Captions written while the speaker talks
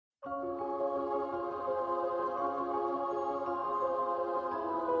Hello,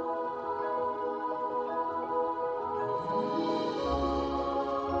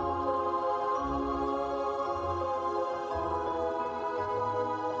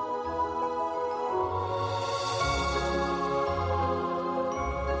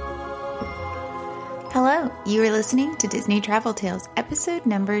 you are listening to Disney Travel Tales, episode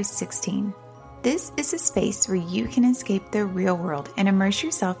number 16. This is a space where you can escape the real world and immerse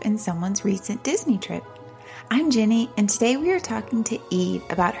yourself in someone's recent Disney trip. I'm Jenny, and today we are talking to Eve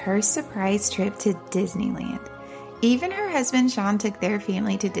about her surprise trip to Disneyland. Eve and her husband Sean took their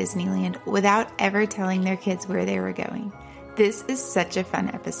family to Disneyland without ever telling their kids where they were going. This is such a fun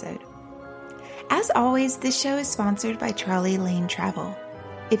episode. As always, this show is sponsored by Trolley Lane Travel.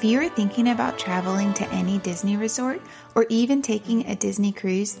 If you are thinking about traveling to any Disney resort or even taking a Disney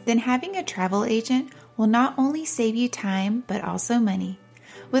cruise, then having a travel agent will not only save you time, but also money.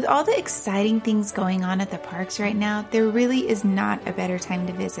 With all the exciting things going on at the parks right now, there really is not a better time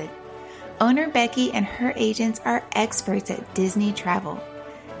to visit. Owner Becky and her agents are experts at Disney travel.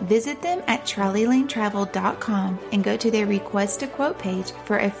 Visit them at trolleylanetravel.com and go to their Request a Quote page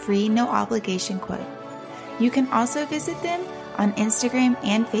for a free no obligation quote. You can also visit them on Instagram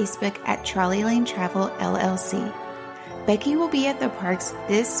and Facebook at Trolley Lane Travel LLC. Becky will be at the parks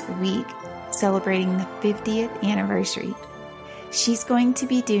this week celebrating the 50th anniversary. She's going to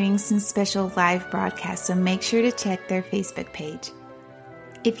be doing some special live broadcasts, so make sure to check their Facebook page.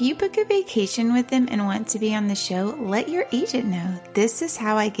 If you book a vacation with them and want to be on the show, let your agent know. This is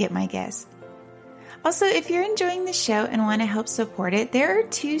how I get my guests. Also, if you're enjoying the show and want to help support it, there are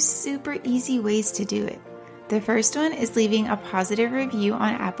 2 super easy ways to do it. The first one is leaving a positive review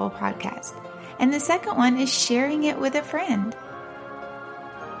on Apple Podcast, and the second one is sharing it with a friend.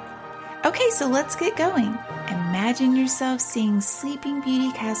 Okay, so let's get going. Imagine yourself seeing Sleeping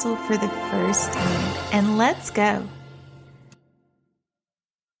Beauty Castle for the first time, and let's go.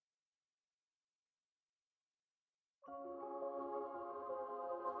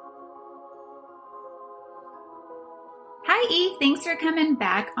 Hi, Eve. Thanks for coming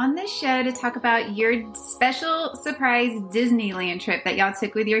back on the show to talk about your special surprise Disneyland trip that y'all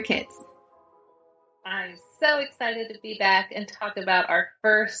took with your kids. I'm so excited to be back and talk about our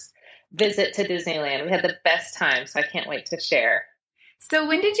first visit to Disneyland. We had the best time, so I can't wait to share. So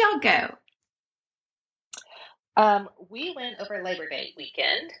when did y'all go? We went over Labor Day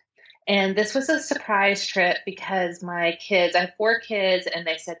weekend. And this was a surprise trip because my kids, I have 4 kids, and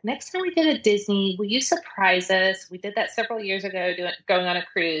they said, next time we go to Disney, will you surprise us? We did that several years ago, going on a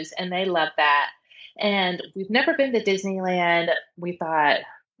cruise, and they loved that. And we've never been to Disneyland. We thought,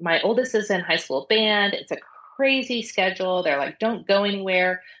 my oldest is in high school band. It's a crazy schedule. They're like, don't go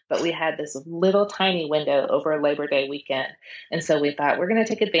anywhere. But we had this little tiny window over Labor Day weekend. And so we thought we're going to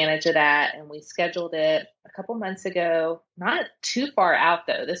take advantage of that. And we scheduled it a couple months ago, not too far out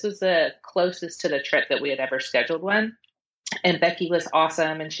though. This was the closest to the trip that we had ever scheduled one. And Becky was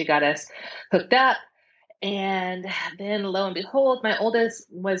awesome. And she got us hooked up. And then lo and behold, my oldest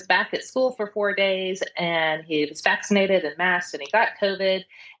was back at school for 4 days, and he was vaccinated and masked, and he got COVID.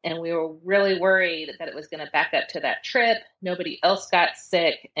 And we were really worried that it was going to back up to that trip. Nobody else got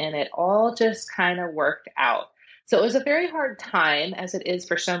sick, and it all just kind of worked out. So it was a very hard time, as it is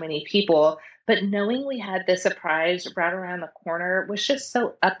for so many people. But knowing we had this surprise right around the corner was just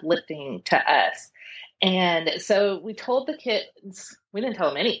so uplifting to us. And so we told the kids, we didn't tell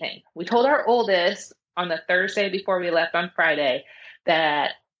them anything. We told our oldest on the Thursday before we left on Friday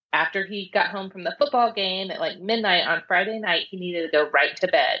that after he got home from the football game at like midnight on Friday night, he needed to go right to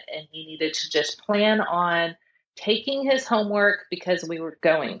bed, and he needed to just plan on taking his homework because we were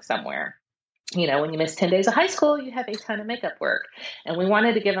going somewhere. You know, when you miss 10 days of high school, you have a ton of makeup work. And we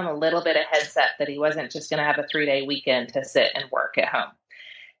wanted to give him a little bit of heads up that he wasn't just going to have a 3-day weekend to sit and work at home.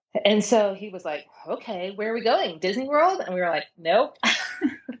 And so he was like, okay, where are we going? Disney World? And we were like, nope.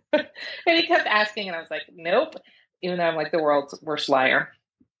 And he kept asking, and I was like, nope, even though I'm like the world's worst liar.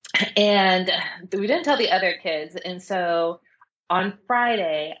 And we didn't tell the other kids. And so on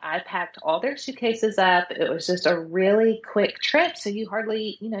Friday, I packed all their suitcases up. It was just a really quick trip. So you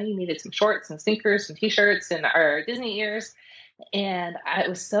hardly, you needed some shorts and sneakers, some t-shirts and our Disney ears. And it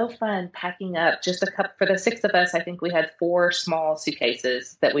was so fun packing up just a couple for the 6 of us. I think we had 4 small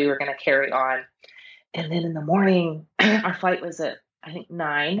suitcases that we were going to carry on. And then in the morning, our flight was at, I think,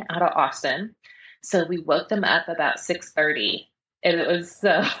 9 out of Austin. So we woke them up about 6:30. And it was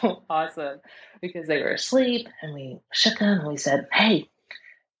so awesome because they were asleep, and we shook them and we said, hey,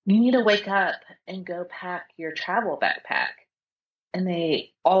 you need to wake up and go pack your travel backpack. And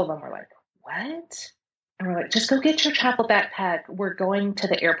all of them were like, what? And we're like, just go get your travel backpack. We're going to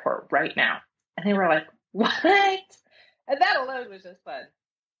the airport right now. And they were like, what? And that alone was just fun.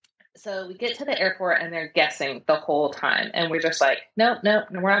 So we get to the airport and they're guessing the whole time. And we're just like, nope,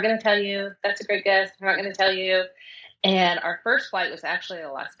 we're not going to tell you. That's a great guess. We're not going to tell you. And our first flight was actually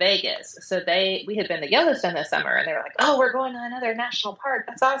to Las Vegas. So we had been to Yellowstone this summer and they were like, oh, we're going to another national park.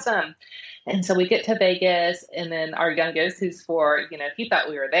 That's awesome. And so we get to Vegas and then our youngest, who's 4, he thought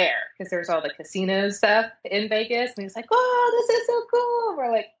we were there because there's all the casino stuff in Vegas. And he's like, oh, this is so cool.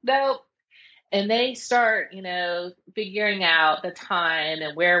 We're like, nope. And they start, figuring out the time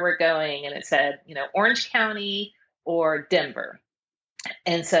and where we're going. And it said, Orange County or Denver.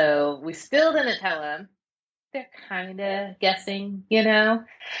 And so we still didn't tell them. They're kind of guessing,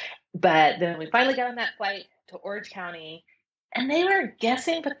 but then we finally got on that flight to Orange County and they were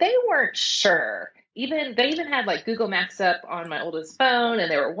guessing, but they weren't sure. They even had like Google Maps up on my oldest phone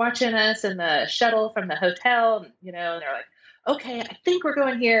and they were watching us in the shuttle from the hotel, and they're like, okay, I think we're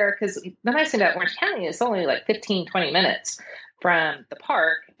going here. Cause the nice thing about Orange County is only like 15, 20 minutes from the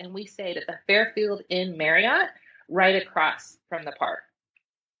park. And we stayed at the Fairfield Inn Marriott right across from the park,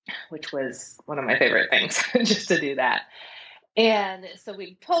 which was one of my favorite things, just to do that. And so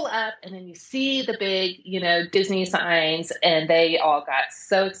we pull up and then you see the big, Disney signs and they all got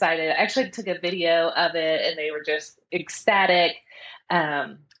so excited. I actually took a video of it and they were just ecstatic.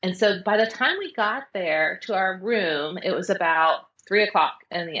 And so by the time we got there to our room, it was about 3:00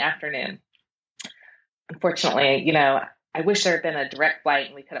 in the afternoon. Unfortunately, I wish there had been a direct flight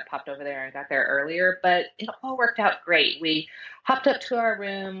and we could have popped over there and got there earlier, but it all worked out great. We hopped up to our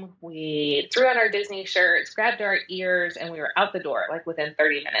room, we threw on our Disney shirts, grabbed our ears, and we were out the door like within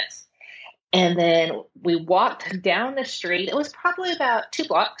 30 minutes. And then we walked down the street. It was probably about 2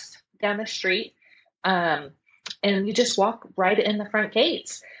 blocks down the street. And you just walk right in the front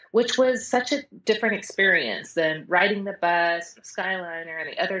gates, which was such a different experience than riding the bus, the Skyliner, and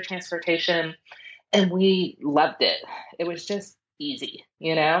the other transportation. And we loved it. It was just easy,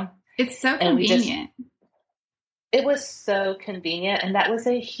 It's so convenient. It was so convenient. And that was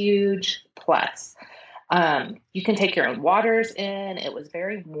a huge plus. You can take your own waters in. It was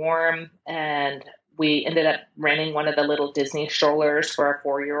very warm. And we ended up renting one of the little Disney strollers for our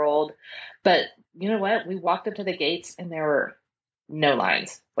 4-year-old. But you know what? We walked up to the gates and there were no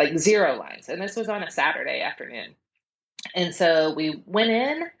lines, like 0 lines. And this was on a Saturday afternoon. And so we went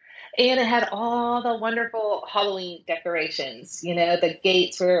in. And it had all the wonderful Halloween decorations. The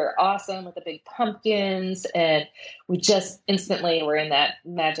gates were awesome with the big pumpkins. And we just instantly were in that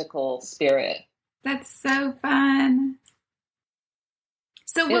magical spirit. That's so fun.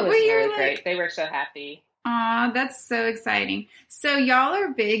 So what were your really great. They were so happy. Aw, that's so exciting. So y'all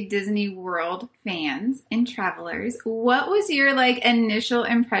are big Disney World fans and travelers. What was your initial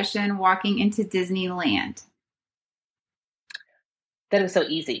impression walking into Disneyland? That it was so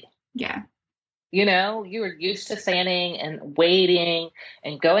easy. Yeah. You were used to standing and waiting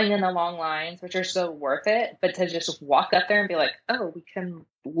and going in the long lines, which are so worth it. But to just walk up there and be like, oh, we can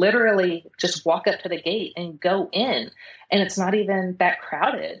literally just walk up to the gate and go in. And it's not even that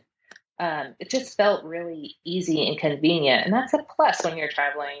crowded. It just felt really easy and convenient. And that's a plus when you're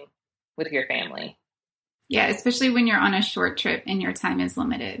traveling with your family. Yeah, especially when you're on a short trip and your time is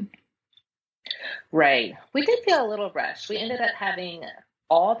limited. Right. We did feel a little rushed. We ended up having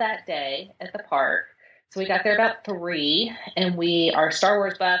all that day at the park. So we got there about 3 and we are Star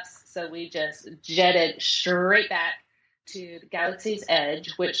Wars buffs. So we just jetted straight back to the Galaxy's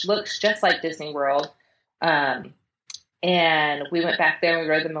Edge, which looks just like Disney World. And we went back there and we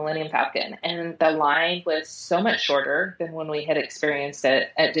rode the Millennium Falcon, and the line was so much shorter than when we had experienced it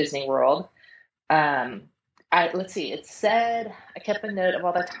at Disney World. Let's see, it said, I kept a note of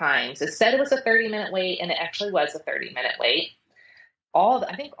all the times. It said it was a 30-minute wait, and it actually was a 30-minute wait.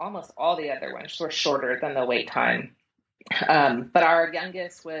 I think almost all the other ones were shorter than the wait time. But our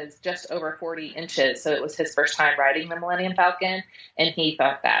youngest was just over 40 inches. So it was his first time riding the Millennium Falcon. And he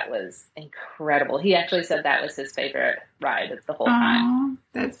thought that was incredible. He actually said that was his favorite ride the whole time.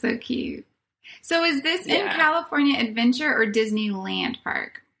 That's so cute. So is this in California Adventure or Disneyland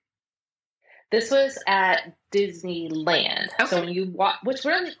Park? This was at Disneyland. Okay. So when you walk, what's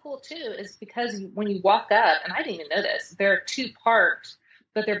really cool too, is because when you walk up, and I didn't even know this, there are 2 parks,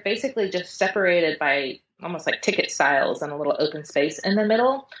 but they're basically just separated by almost like ticket styles and a little open space in the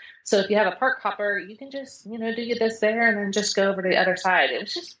middle. So if you have a park hopper, you can just, do this there and then just go over to the other side. It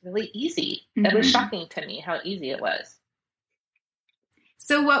was just really easy. Mm-hmm. It was shocking to me how easy it was.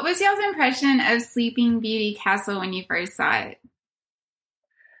 So what was y'all's impression of Sleeping Beauty Castle when you first saw it?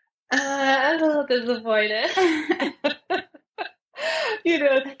 I'm a little disappointed.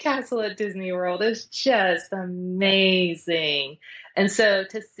 The castle at Disney World is just amazing. And so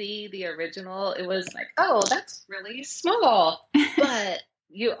to see the original, it was like, oh, that's really small. But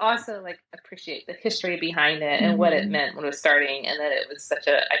you also like appreciate the history behind it and what it meant when it was starting, and that it was such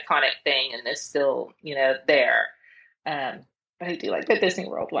an iconic thing and is still, there. But I do like the Disney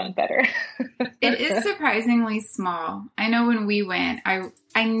World one better. It is surprisingly small. I know when we went,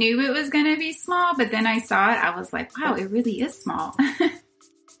 I knew it was going to be small, but then I saw it. I was like, wow, it really is small.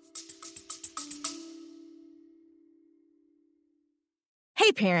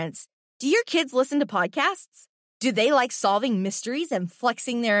 Hey, parents, do your kids listen to podcasts? Do they like solving mysteries and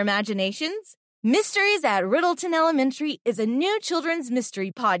flexing their imaginations? Mysteries at Riddleton Elementary is a new children's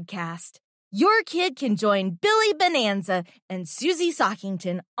mystery podcast. Your kid can join Billy Bonanza and Susie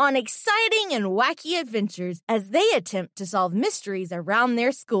Sockington on exciting and wacky adventures as they attempt to solve mysteries around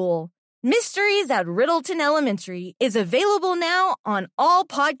their school. Mysteries at Riddleton Elementary is available now on all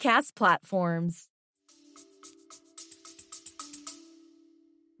podcast platforms.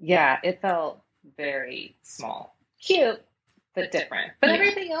 Yeah, it felt very small. Cute, but different. But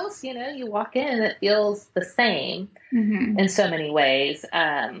everything else, you walk in and it feels the same in so many ways.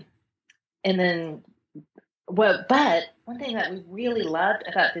 And then, but one thing that we really loved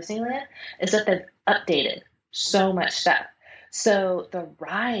about Disneyland is that they've updated so much stuff. So the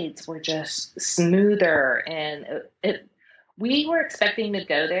rides were just smoother, and we were expecting to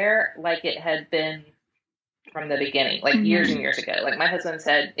go there like it had been from the beginning, like years and years ago. Like my husband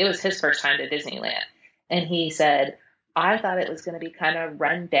said, it was his first time to Disneyland. And he said, I thought it was going to be kind of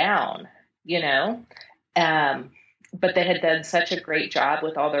run down, but they had done such a great job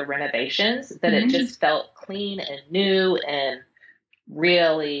with all their renovations that it just felt clean and new and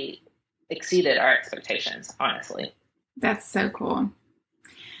really exceeded our expectations, honestly. That's so cool.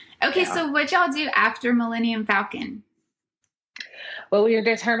 Okay, so what y'all do after Millennium Falcon? Well, we were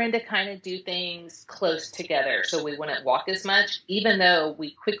determined to kind of do things close together so we wouldn't walk as much, even though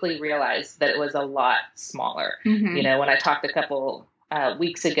we quickly realized that it was a lot smaller. When I talked a couple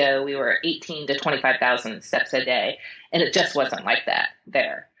weeks ago, we were 18 to 25,000 steps a day, and it just wasn't like that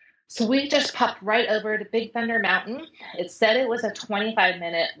there. So we just popped right over to Big Thunder Mountain. It said it was a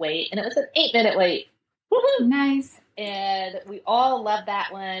 25-minute wait, and it was an 8-minute wait. Woo-hoo! Nice. And we all loved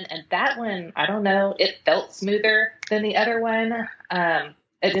that one. And that one, I don't know, it felt smoother than the other one at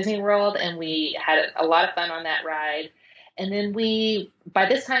Disney World, and we had a lot of fun on that ride. And then by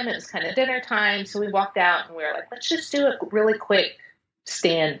this time, it was kind of dinner time, so we walked out, and we were like, let's just do a really quick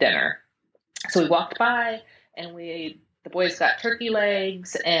stand dinner. So we walked by, and the boys got turkey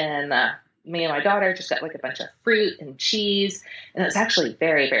legs, and me and my daughter just got like a bunch of fruit and cheese, and it was actually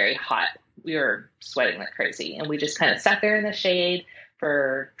very, very hot. We were sweating like crazy, and we just kind of sat there in the shade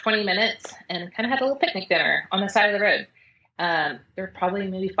for 20 minutes and kind of had a little picnic dinner on the side of the road. There were probably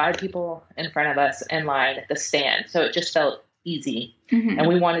maybe 5 people in front of us in line at the stand, so it just felt easy, and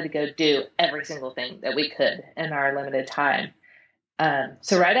we wanted to go do every single thing that we could in our limited time.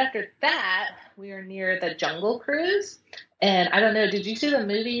 So right after that, we were near the Jungle Cruise, and I don't know, did you see the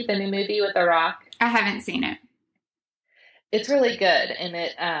new movie with The Rock? I haven't seen it. It's really good,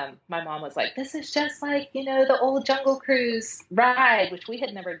 and my mom was like, this is just like, the old Jungle Cruise ride, which we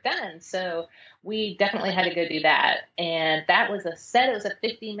had never done, so we definitely had to go do that. And that was it was a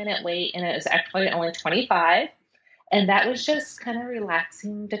 50-minute wait, and it was actually only 25, and that was just kind of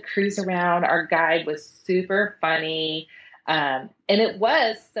relaxing to cruise around. Our guide was super funny, and it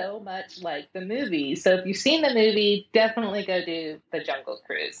was so much like the movie. So if you've seen the movie, definitely go do the Jungle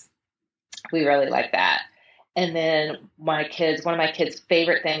Cruise. We really like that. And then one of my kids'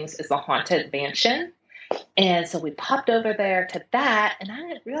 favorite things is the Haunted Mansion. And so we popped over there to that, and I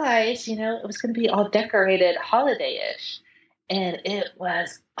didn't realize, it was going to be all decorated holiday-ish. And it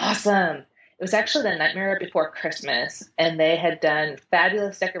was awesome. It was actually the Nightmare Before Christmas, and they had done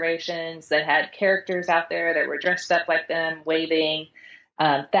fabulous decorations. They had characters out there that were dressed up like them, waving.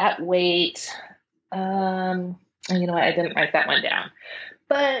 That wait, and you know what, I didn't write that one down.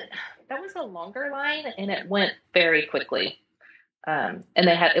 But that was a longer line, and it went very quickly. And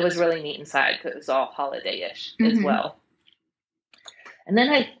it was really neat inside because it was all holiday-ish as well. And then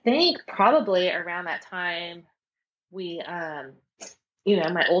I think probably around that time, we,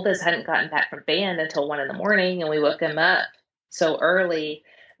 my oldest hadn't gotten back from band until 1 a.m, and we woke him up so early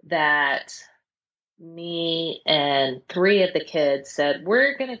that me and 3 of the kids said,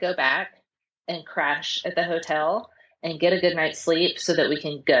 we're going to go back and crash at the hotel and get a good night's sleep so that we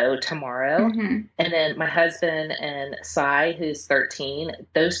can go tomorrow. And then my husband and Sai, who's 13,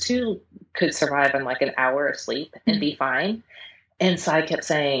 those 2 could survive on like an hour of sleep and be fine. And Sai kept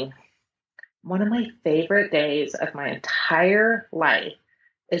saying, one of my favorite days of my entire life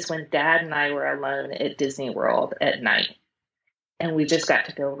is when Dad and I were alone at Disney World at night. And we just got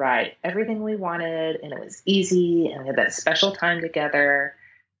to go ride everything we wanted, and it was easy, and we had that special time together.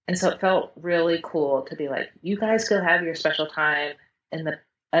 And so it felt really cool to be like, you guys go have your special time, and the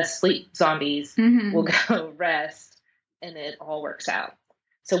asleep zombies will go rest, and it all works out.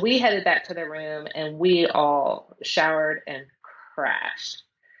 So we headed back to the room, and we all showered and crashed.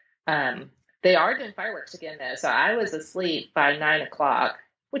 They are doing fireworks again, though. So I was asleep by 9 o'clock,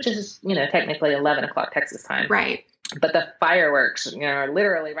 which is, technically 11 o'clock Texas time. Right. But the fireworks, are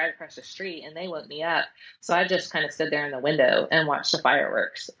literally right across the street, and they woke me up. So I just kind of stood there in the window and watched the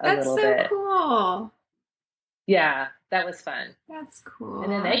fireworks a little bit. That's so cool. Yeah, that was fun. That's cool.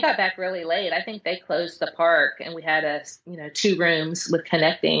 And then they got back really late. I think they closed the park, and we had 2 rooms with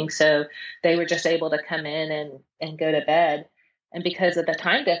connecting. So they were just able to come in and go to bed. And because of the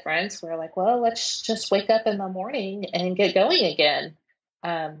time difference, we're like, well, let's just wake up in the morning and get going again.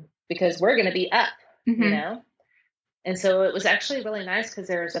 Because we're going to be up, And so it was actually really nice because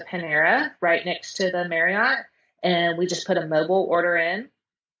there was a Panera right next to the Marriott, and we just put a mobile order in,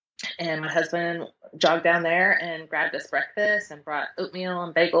 and my husband jogged down there and grabbed us breakfast and brought oatmeal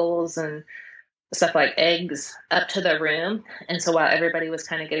and bagels and stuff like eggs up to the room. And so while everybody was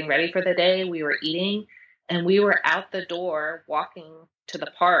kind of getting ready for the day, we were eating, and we were out the door walking to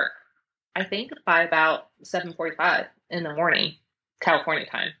the park, I think by about 7:45 in the morning, California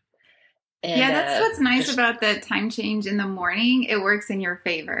time. And, yeah, that's what's nice about the time change in the morning. It works in your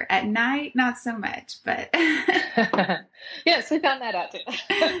favor. At night, not so much, but. Yes, we found that out too.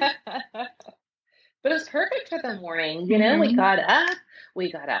 But it was perfect for the morning. We got up,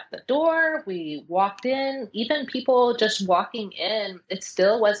 we got out the door, we walked in. Even people just walking in, it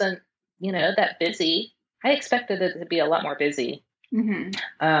still wasn't, that busy. I expected it to be a lot more busy.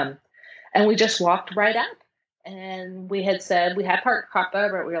 And we just walked right up. And we had said we had Park Papa,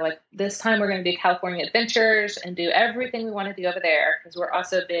 but we were like, this time we're going to do California Adventures and do everything we want to do over there, because we're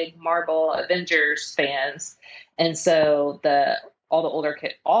also big Marvel Avengers fans. And so all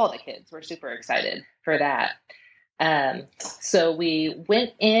the kids were super excited for that. So we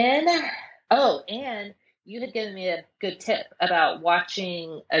went in. Oh, and you had given me a good tip about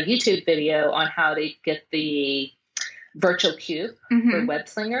watching a YouTube video on how to get the virtual queue for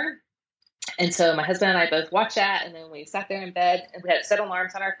Webslinger. And so my husband and I both watched that, and then we sat there in bed, and we had set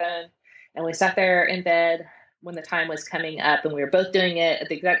alarms on our phone, and we sat there in bed when the time was coming up, and we were both doing it at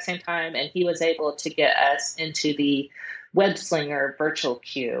the exact same time, and he was able to get us into the Webslinger virtual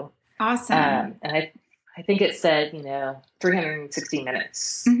queue. Awesome. And I think it said, 360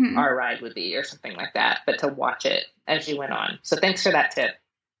 minutes our ride would be or something like that, but to watch it as you went on. So thanks for that tip.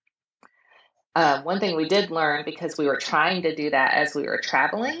 One thing we did learn, because we were trying to do that as we were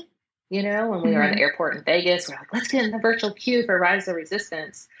traveling, when we were in the airport in Vegas, we're like, let's get in the virtual queue for Rise of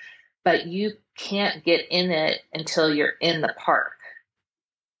Resistance. But you can't get in it until you're in the park.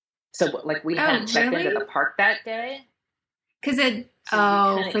 So we hadn't checked into the park that day. Because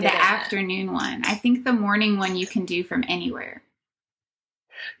for the afternoon one. I think the morning one you can do from anywhere.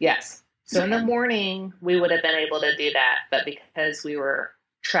 Yes. So in the morning, we would have been able to do that. But because we were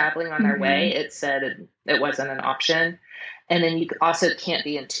traveling on our way, it said it wasn't an option. And then you also can't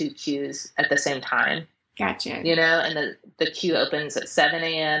be in 2 queues at the same time. Gotcha. And the queue opens at 7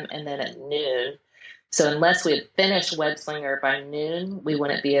 a.m. and then at noon. So unless we had finished Webslinger by noon, we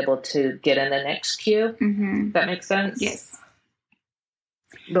wouldn't be able to get in the next queue. Does that make sense? Yes.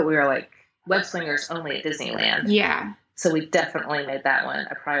 But we were like, Webslinger's only at Disneyland. Yeah. So we definitely made that one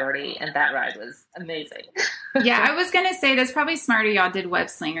a priority, and that ride was amazing. Yeah, I was going to say that's probably smarter y'all did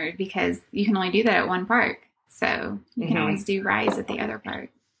Webslinger, because you can only do that at one park. So you can always do Rise at the other park.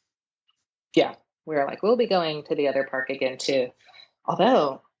 Yeah. We were like, we'll be going to the other park again too.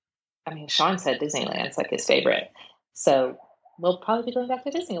 Although, Sean said Disneyland's like his favorite. So we'll probably be going back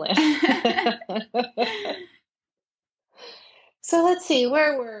to Disneyland. So let's see,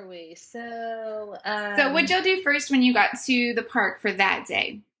 where were we? So what'd y'all do first when you got to the park for that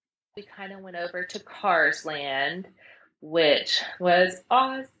day? We kind of went over to Cars Land, which was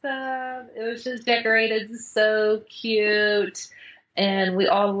awesome. It was just decorated so cute, and we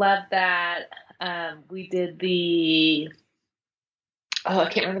all loved that. We did I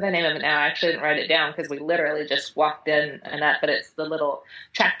can't remember the name of it now. I actually didn't write it down because we literally just walked in and that, but it's the little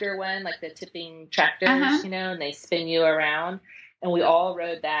tractor one, like the tipping tractors, and they spin you around. And we all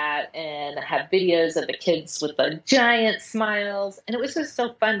rode that and have videos of the kids with the giant smiles. And it was just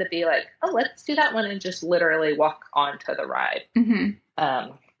so fun to be like, oh, let's do that one and just literally walk onto the ride.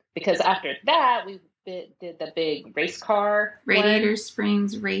 Because after that, we did the big race car. Radiator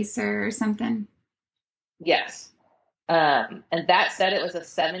Springs Racer or something. Yes. And that said it was a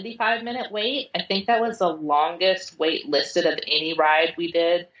 75-minute wait. I think that was the longest wait listed of any ride we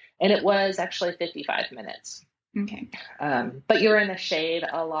did. And it was actually 55 minutes. Okay. But you're in the shade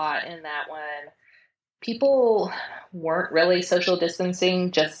a lot in that one. People weren't really social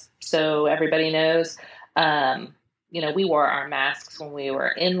distancing, just so everybody knows. We wore our masks when we were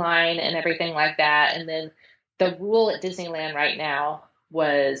in line and everything like that. And then the rule at Disneyland right now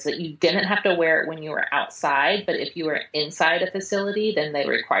was that you didn't have to wear it when you were outside, but if you were inside a facility, then they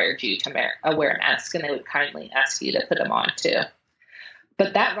required you to wear a mask, and they would kindly ask you to put them on too.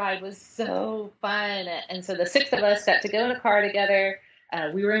 But that ride was so fun. And so the 6 of us got to go in a car together.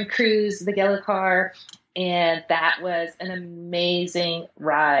 We were in Cruise, the yellow car, and that was an amazing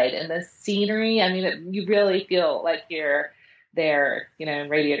ride. And the scenery, I mean, you really feel like you're there, in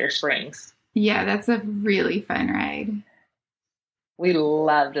Radiator Springs. Yeah, that's a really fun ride. We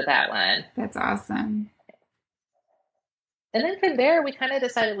loved that one. That's awesome. And then from there, we kind of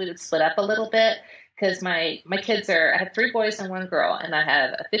decided we would split up a little bit because my kids I have 3 boys and 1 girl, and I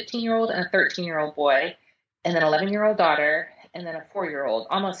have a 15-year-old and a 13-year-old boy, and then an 11-year-old daughter, and then a 4-year-old,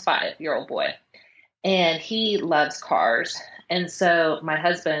 almost 5-year-old boy. And he loves cars. And so my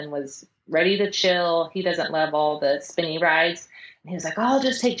husband was ready to chill. He doesn't love all the spinny rides. And he was like, I'll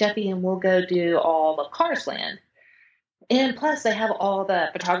just take Jeffy and we'll go do all the Cars Land. And plus, they have all the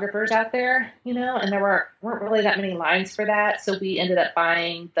photographers out there, and there weren't really that many lines for that. So we ended up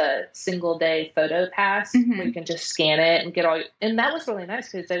buying the single-day photo pass where you can just scan it and get all. And that was really nice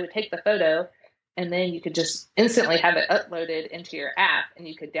because they would take the photo, and then you could just instantly have it uploaded into your app, and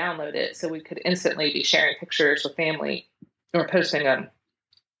you could download it. So we could instantly be sharing pictures with family or posting them.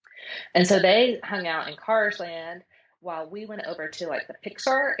 And so they hung out in Cars Land while we went over to like the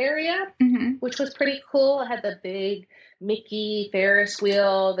Pixar area, which was pretty cool. It had the big Mickey Ferris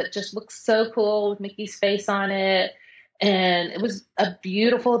wheel that just looks so cool with Mickey's face on it. And it was a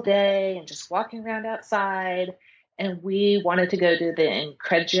beautiful day and just walking around outside. And we wanted to go do the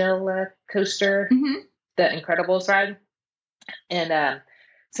Incredula coaster, the Incredibles ride. And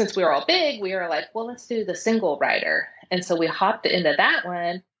since we were all big, we were like, well, let's do the single rider. And so we hopped into that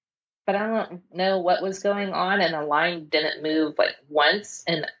one. But I don't know what was going on, and the line didn't move like once.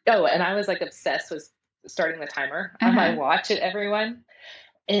 And I was like obsessed with starting the timer on my watch at everyone.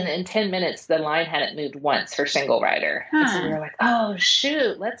 And in 10 minutes, the line hadn't moved once for single rider. And so we were like, oh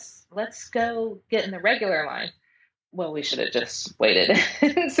shoot, let's go get in the regular line. Well, we should have just waited.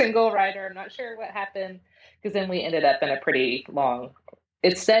 Single rider. I'm not sure what happened, because then we ended up in a pretty long.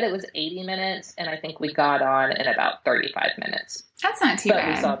 It said it was 80 minutes, and I think we got on in about 35 minutes. That's not too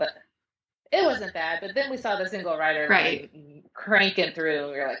bad. We saw that. It wasn't bad, but then we saw the single rider cranking through,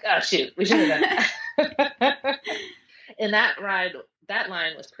 and we were like, oh, shoot, we should have done that. And that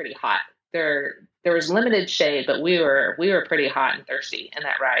line was pretty hot. There was limited shade, but we were pretty hot and thirsty in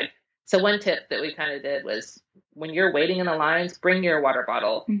that ride. So one tip that we kind of did was when you're waiting in the lines, bring your water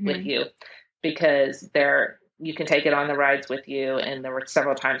bottle with you, because you can take it on the rides with you. And there were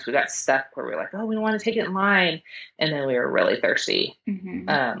several times we got stuck where we were like, oh, we want to take it in line. And then we were really thirsty.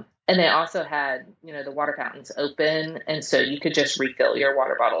 And they also had, the water fountains open. And so you could just refill your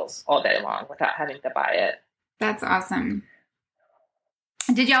water bottles all day long without having to buy it. That's awesome.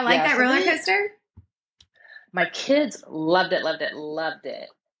 Did y'all like that roller coaster? My kids loved it, loved it, loved it.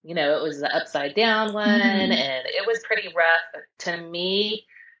 It was the upside down one, and it was pretty rough. To me,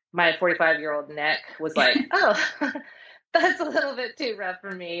 my 45-year-old neck was like, oh, that's a little bit too rough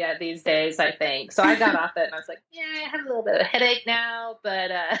for me these days, I think. So I got off it, and I was like, yeah, I have a little bit of a headache now,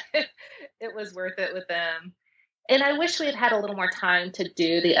 but it was worth it with them. And I wish we had had a little more time to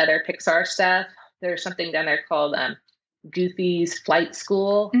do the other Pixar stuff. There's something down there called Goofy's Flight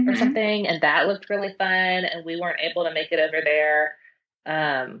School or something, and that looked really fun, and we weren't able to make it over there.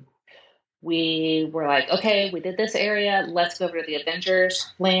 We were like, okay, we did this area, let's go over to the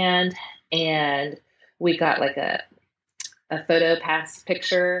Avengers land. And we got like a photo pass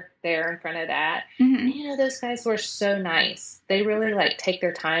picture there in front of that. And, those guys were so nice. They really take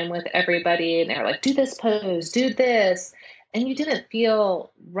their time with everybody, and they were like, do this pose, do this. And you didn't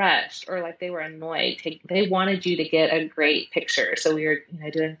feel rushed or like they were annoyed. They wanted you to get a great picture. So we were,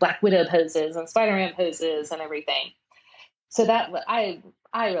 doing Black Widow poses and Spider-Man poses and everything. So that I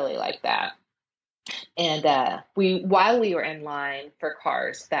really liked that. And while we were in line for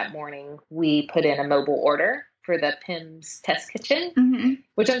Cars that morning, we put in a mobile order for the Pim's Test Kitchen,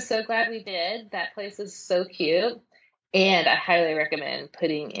 which I'm so glad we did. That place is so cute. And I highly recommend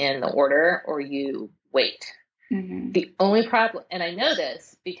putting in the order, or you wait. The only problem, and I know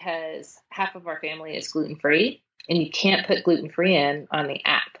this because half of our family is gluten-free, and you can't put gluten-free in on the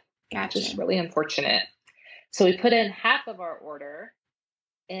app. Gotcha. Which is really unfortunate. So we put in half of our order,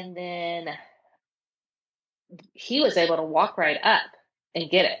 and then he was able to walk right up and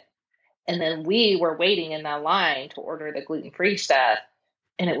get it. And then we were waiting in the line to order the gluten-free stuff,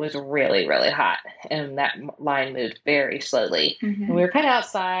 and it was really, really hot. And that line moved very slowly. And we were kind of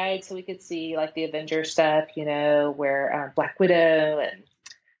outside, so we could see like the Avenger stuff, where Black Widow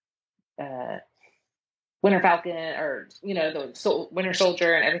and Winter Falcon, or, the Winter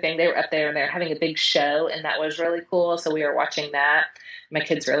Soldier and everything, they were up there and they're having a big show, and that was really cool. So we were watching that. My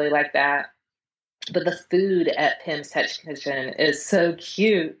kids really like that. But the food at Pim's Touch Kitchen is so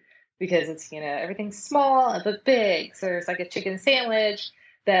cute because it's, everything's small but big. So there's like a chicken sandwich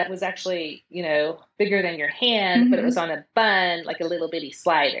that was actually, bigger than your hand, but it was on a bun, like a little bitty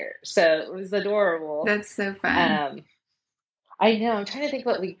slider. So it was adorable. That's so fun. I know. I'm trying to think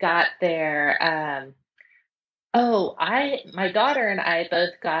what we got there. My daughter and I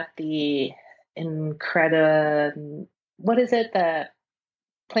both got the what is it? The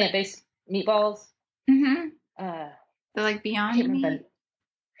plant-based meatballs. The like Beyond Meat.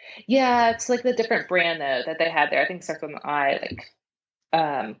 Yeah, it's like the different brand though that they had there. I think it starts with an I.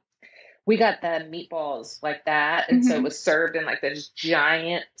 We got the meatballs like that, and so it was served in like this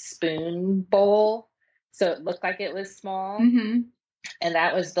giant spoon bowl, so it looked like it was small, and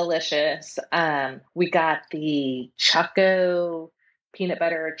that was delicious. We got the Choco peanut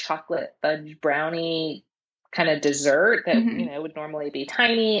butter chocolate fudge brownie kind of dessert that would normally be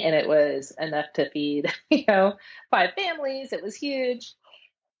tiny, and it was enough to feed 5 families. It was huge,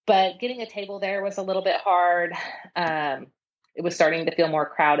 but getting a table there was a little bit hard. It was starting to feel more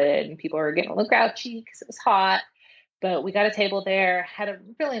crowded, and people were getting a little grouchy because it was hot, but we got a table there, had a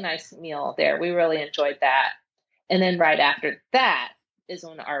really nice meal there. We really enjoyed that. And then right after that is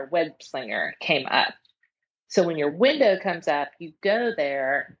when our web slinger came up. So when your window comes up, you go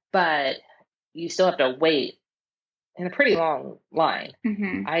there, but you still have to wait in a pretty long line.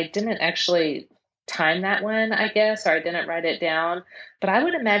 I didn't actually time that one, I guess, or I didn't write it down, but I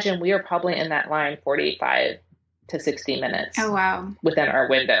would imagine we were probably in that line 45 to 60 minutes. Oh, wow. Within our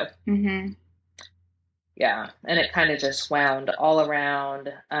window. Yeah. And it kind of just wound all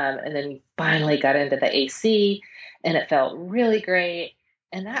around. And then we finally got into the AC, and it felt really great.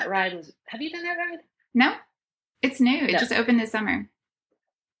 And that ride was, have you done that ride? No, it's new. It just opened this summer.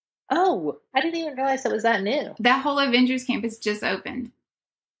 Oh, I didn't even realize it was that new. That whole Avengers campus just opened.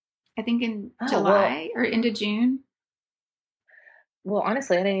 I think in July or into June. Well,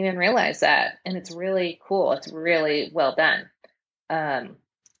 honestly, I didn't even realize that. And it's really cool. It's really well done.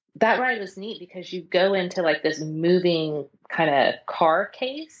 That ride was neat because you go into like this moving kind of car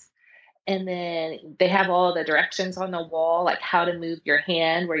case, and then they have all the directions on the wall, like how to move your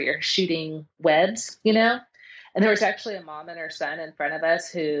hand where you're shooting webs, And there was actually a mom and her son in front of us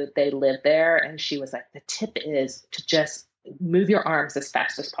who they lived there. And she was like, the tip is to just move your arms as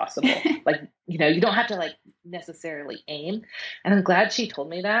fast as possible. Like, you don't have to like necessarily aim. And I'm glad she told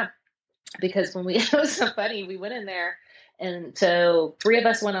me that, because it was so funny. We went in there, and so 3 of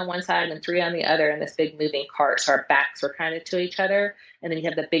us went on one side and 3 on the other in this big moving cart. So our backs were kind of to each other. And then you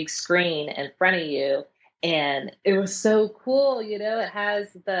have the big screen in front of you. And it was so cool. It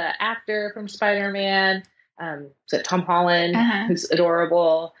has the actor from Spider-Man, so Tom Holland, who's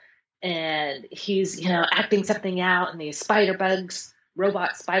adorable. And he's, acting something out, and these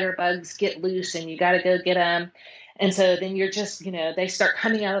robot spider bugs get loose, and you got to go get them. And so then you're just, they start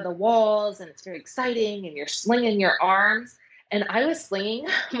coming out of the walls, and it's very exciting, and you're slinging your arms. And I was slinging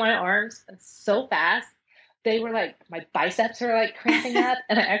my arms so fast. They were like, my biceps were like cramping up,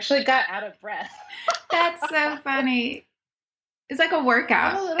 and I actually got out of breath. That's so funny. It's like a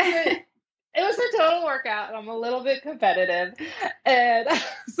workout. I'm a little bit. It was a total workout, and I'm a little bit competitive. And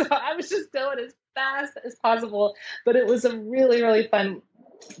so I was just going as fast as possible. But it was a really, really fun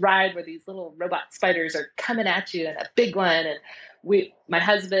ride where these little robot spiders are coming at you in a big one. And my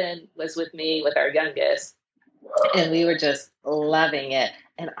husband was with me with our youngest, and we were just loving it.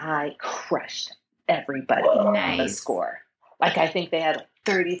 And I crushed everybody on the score. Like, I think they had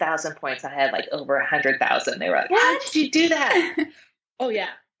 30,000 points. I had like over 100,000. They were like, how did you do that? Oh, yeah.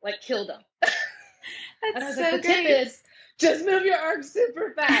 Like, killed them. That's and I was so like, the great. tip is just move your arms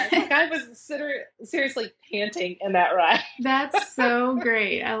super fast. Like, I was seriously panting in that ride. That's so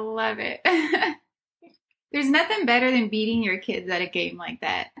great. I love it. There's nothing better than beating your kids at a game like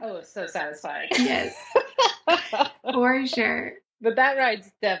that. Oh, it's so satisfying. Yes. For sure. But that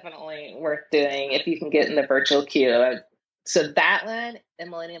ride's definitely worth doing if you can get in the virtual queue. So that one and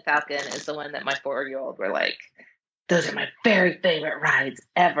Millennium Falcon is the one that my 4-year-old were like, those are my very favorite rides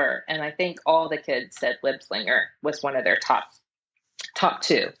ever. And I think all the kids said Webslinger was one of their top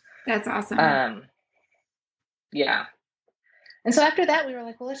two. That's awesome. Yeah. And so after that, we were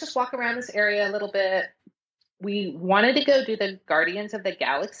like, well, let's just walk around this area a little bit. We wanted to go do the Guardians of the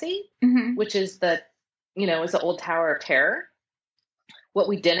Galaxy, which is is the old Tower of Terror. What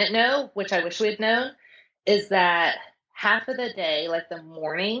we didn't know, which I wish we had known, is that half of the day, like the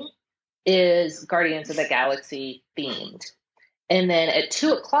morning, is Guardians of the Galaxy themed. And then at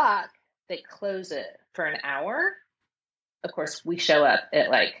 2:00, they close it for an hour. Of course, we show up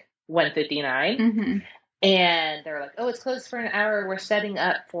at like 1:59. And they're like, oh, it's closed for an hour. We're setting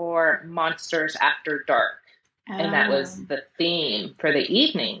up for Monsters After Dark. And that was the theme for the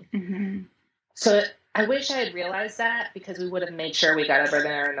evening. So I wish I had realized that, because we would have made sure we got over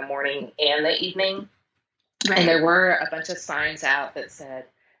there in the morning and the evening. Right. And there were a bunch of signs out that said,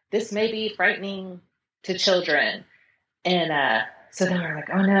 this may be frightening to children. And so then we're like,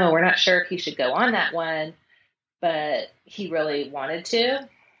 oh no, we're not sure if he should go on that one. But he really wanted to.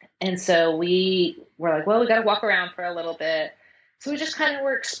 And so we were like, well, we got to walk around for a little bit. So we just kind of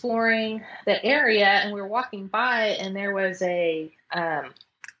were exploring the area, and we were walking by, and there was a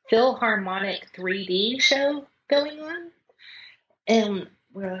Philharmonic 3D show going on. And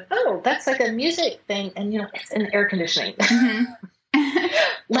we were like, oh, that's like a music thing. And, it's in air conditioning.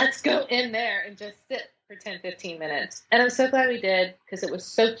 Let's go in there and just sit for 10, 15 minutes. And I'm so glad we did, because it was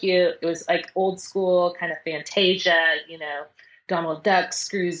so cute. It was like old school kind of Fantasia, Donald Duck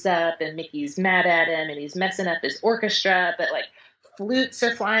screws up and Mickey's mad at him and he's messing up his orchestra, but like flutes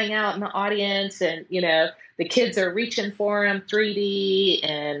are flying out in the audience, and the kids are reaching for him 3D,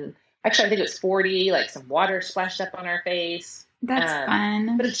 and actually I think it was 4D, like some water splashed up on our face. That's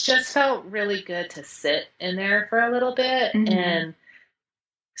fun. But it just felt really good to sit in there for a little bit. And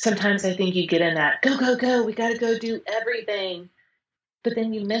sometimes I think you get in that go, we got to go do everything, but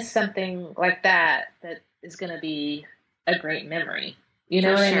then you miss something like that is going to be a great memory. You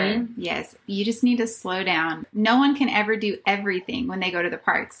know what I mean? Yes. You just need to slow down. No one can ever do everything when they go to the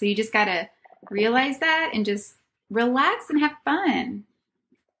park. So you just got to realize that and just relax and have fun.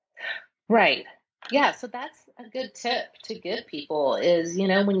 Right. Yeah. So that's a good tip to give people is,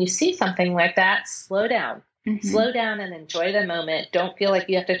 when you see something like that, slow down. Slow down and enjoy the moment. Don't feel like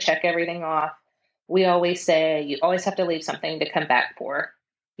you have to check everything off. We always say you always have to leave something to come back for,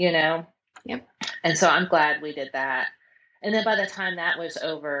 Yep. And so I'm glad we did that. And then by the time that was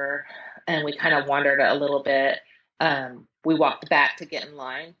over and we kind of wandered a little bit, we walked back to get in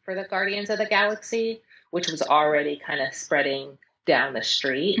line for the Guardians of the Galaxy, which was already kind of spreading down the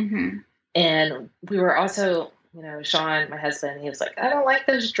street. And we were also, Sean, my husband, he was like, I don't like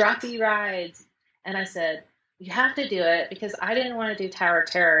those droppy rides. And I said, you have to do it, because I didn't want to do Tower of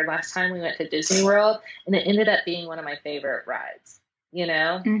Terror last time we went to Disney World. And it ended up being one of my favorite rides.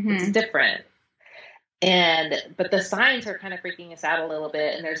 It's different. But the signs are kind of freaking us out a little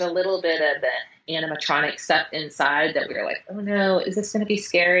bit. And there's a little bit of the animatronic stuff inside that we were like, oh no, is this going to be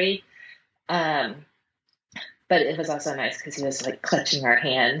scary? But it was also nice because he was like clutching our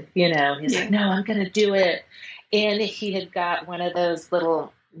hand, He's like, no, I'm going to do it. And he had got one of those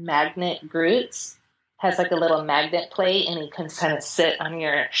little magnet Groots, has like a little magnet plate, and he can kind of sit on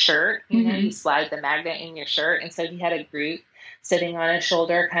your shirt. You slide the magnet in your shirt. And so he had a Groot sitting on his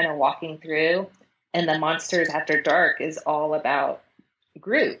shoulder, kind of walking through. And the Monsters After Dark is all about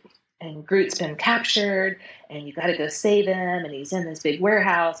Groot. And Groot's been captured, and you got to go save him. And he's in this big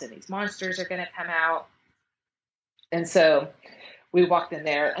warehouse, and these monsters are going to come out. And so we walked in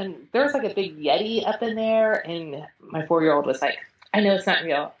there, and there was like a big Yeti up in there. And my 4-year-old was like, I know it's not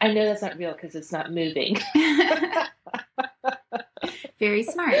real. I know that's not real because it's not moving. Very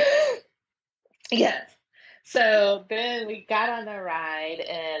smart. Yes. So then we got on the ride,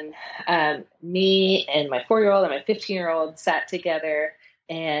 and me and my 4-year-old and my 15-year-old sat together,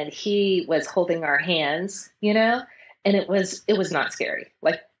 and he was holding our hands, and it was not scary.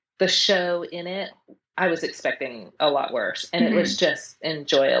 Like the show in it, I was expecting a lot worse, and it was just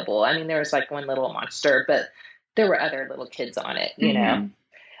enjoyable. I mean, there was like one little monster, but there were other little kids on it,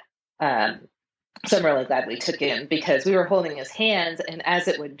 So I'm really glad we took him, because we were holding his hands, and as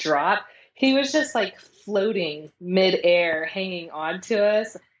it would drop, he was just like floating midair, hanging on to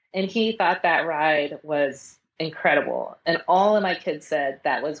us. And he thought that ride was incredible. And all of my kids said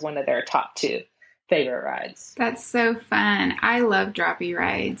that was one of their top 2 favorite rides. That's so fun. I love droppy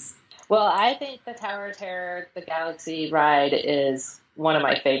rides. Well, I think the Tower of Terror, the Galaxy ride, is one of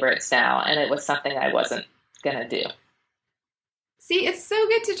my favorites now. And it was something I wasn't going to do. See, it's so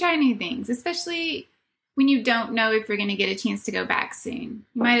good to try new things, especially when you don't know if you're going to get a chance to go back soon.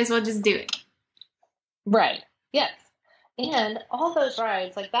 You might as well just do it. Right. Yes. And all those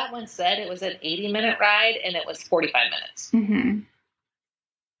rides, like that one said it was an 80-minute ride and it was 45 minutes. Mm-hmm.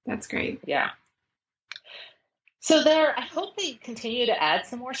 That's great. Yeah. So there, I hope they continue to add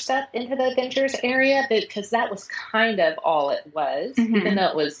some more stuff into the Avengers area because that was kind of all it was. Mm-hmm. Even though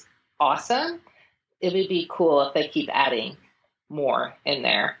it was awesome, it would be cool if they keep adding more in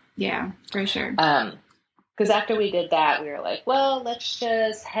there. Yeah, for sure. Because after we did that, we were like, well, let's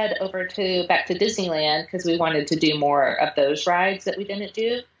just head over back to Disneyland because we wanted to do more of those rides that we didn't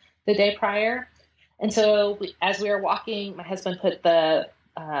do the day prior. And so as we were walking, my husband put the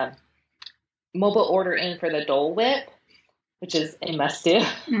mobile order in for the Dole Whip, which is a must-do.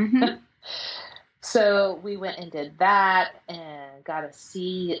 Mm-hmm. So we went and did that and got a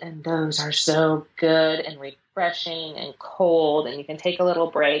seat, and those are so good and refreshing and cold, and you can take a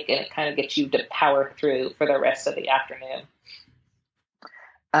little break, and it kind of gets you to power through for the rest of the afternoon.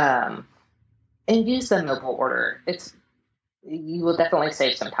 And use the mobile order. You will definitely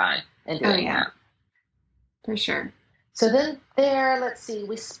save some time in doing that. For sure. So then let's see,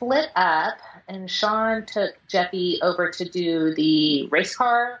 we split up, and Sean took Jeffy over to do the race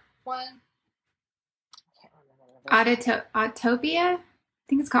car one. Autopia? I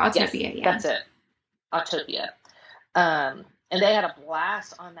think it's called Autopia. Yes, Yeah, that's it. Autopia. And they had a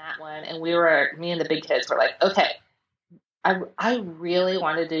blast on that one. And me and the big kids were like, okay, I really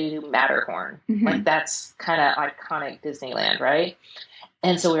wanted to do Matterhorn. Mm-hmm. Like that's kind of iconic Disneyland, right?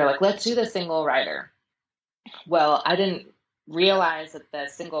 And so we were like, let's do the single rider. Well, I didn't realize that the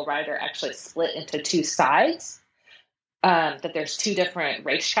single rider actually split into two sides, that there's two different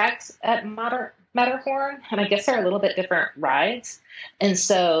racetracks at Matterhorn, and I guess they're a little bit different rides. And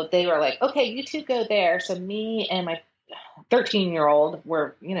so they were like, okay, you two go there. So me and my 13-year-old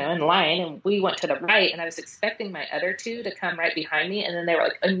were, in line, and we went to the right, and I was expecting my other two to come right behind me. And then they were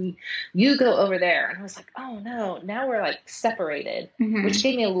like, you go over there. And I was like, oh no, now we're like separated, mm-hmm. which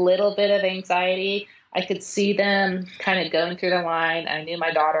gave me a little bit of anxiety. I could see them kind of going through the line. I knew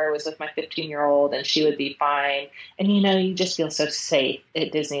my daughter was with my 15-year-old and she would be fine. And, you just feel so safe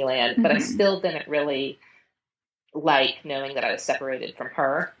at Disneyland, mm-hmm. but I still didn't really like knowing that I was separated from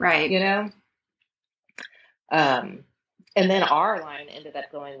her. Right. And then our line ended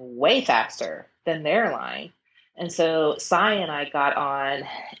up going way faster than their line. And so Cy and I got on,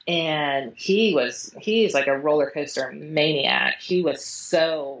 and he's like a roller coaster maniac. He was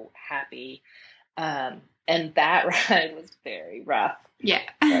so happy. And that ride was very rough. Yeah.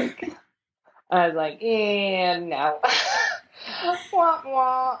 I was like, no. Wah,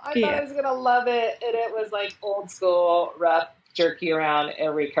 wah. I thought I was going to love it. And it was like old school, rough, jerky around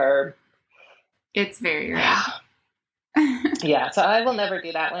every curve. It's very rough. Yeah. So I will never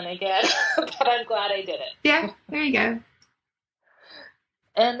do that one again, but I'm glad I did it. Yeah. There you go.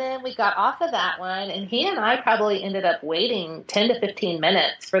 And then we got off of that one, and he and I probably ended up waiting 10 to 15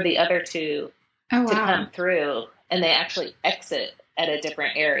 minutes for the other two to come through, and they actually exit at a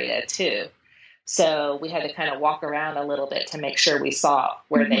different area too. So we had to kind of walk around a little bit to make sure we saw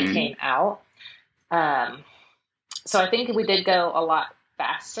where mm-hmm. they came out. So I think we did go a lot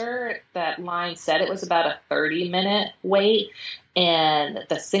faster. That line said it was about a 30-minute wait, and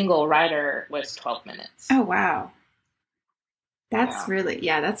the single rider was 12 minutes. Oh, wow. That's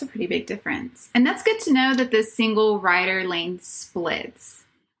that's a pretty big difference. And that's good to know that the single rider lane splits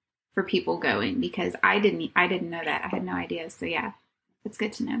for people going, because I didn't know that. I had no idea. So yeah, it's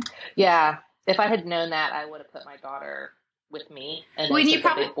good to know. Yeah. If I had known that, I would have put my daughter with me and you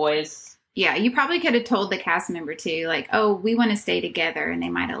probably, the big boys. Yeah. You probably could have told the cast member too, like, oh, we want to stay together, and they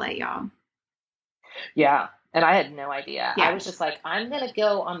might have let y'all. Yeah. And I had no idea. Yeah. I was just like, I'm going to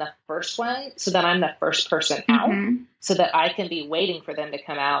go on the first one so that I'm the first person out, mm-hmm. so that I can be waiting for them to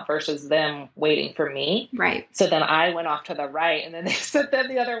come out versus them waiting for me. Right. So then I went off to the right, and then they sent them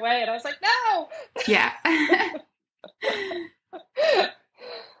the other way, and I was like, no. Yeah.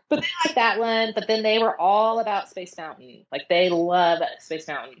 But they like that one. But then they were all about Space Mountain. Like, they love Space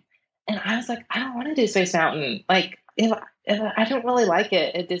Mountain. And I was like, I don't want to do Space Mountain. Like, if I don't really like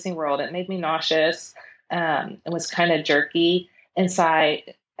it at Disney World. It made me nauseous. It was kind of jerky. And so I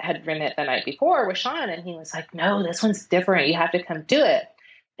had ridden it the night before with Sean, and he was like, no, this one's different. You have to come do it.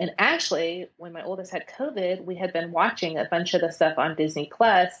 And actually, when my oldest had COVID, we had been watching a bunch of the stuff on Disney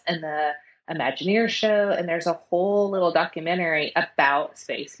Plus and the Imagineer show. And there's a whole little documentary about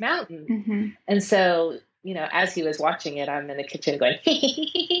Space Mountain. Mm-hmm. And so, as he was watching it, I'm in the kitchen going,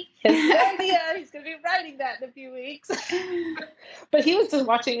 he's going to be writing that in a few weeks. But he was just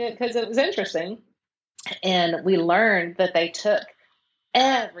watching it because it was interesting. And we learned that they took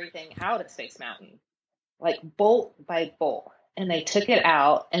everything out of Space Mountain. like bolt by bolt. And they took it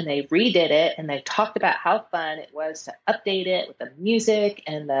out and they redid it, and they talked about how fun it was to update it with the music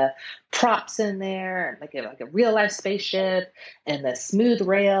and the props in there, and like a real life spaceship and the smooth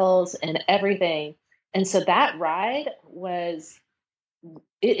rails and everything. And so that ride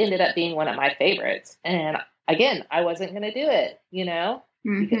it ended up being one of my favorites. And again, I wasn't going to do it,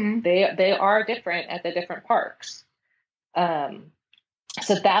 because they are different at the different parks.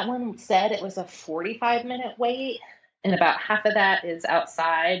 So that one said it was a 45-minute wait, and about half of that is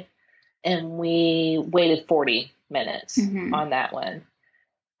outside, and we waited 40 minutes on that one.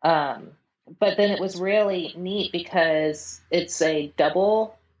 But then it was really neat because it's a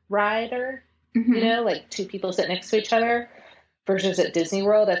double rider, like two people sit next to each other, versus at Disney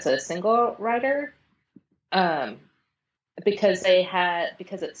World, that's a single rider. Because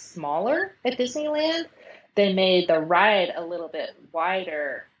it's smaller at Disneyland, they made the ride a little bit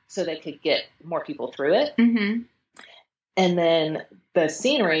wider so they could get more people through it. And then the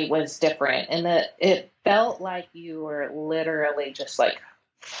scenery was different, and it felt like you were literally just like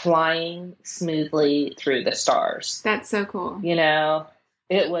flying smoothly through the stars. That's so cool.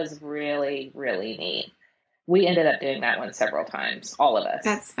 It was really, really neat. We ended up doing that one several times, all of us.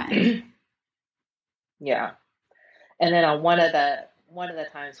 That's fun. Yeah. And then on one of the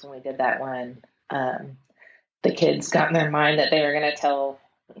times when we did that one, the kids got in their mind that they were going to tell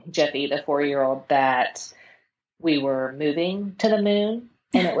Jeffy, the 4-year-old, that we were moving to the moon.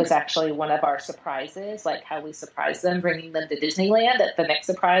 And it was actually one of our surprises, like how we surprised them, bringing them to Disneyland. That the next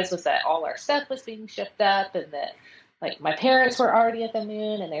surprise was that all our stuff was being shipped up, and that like my parents were already at the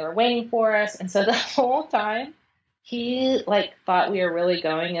moon and they were waiting for us. And so the whole time he like thought we were really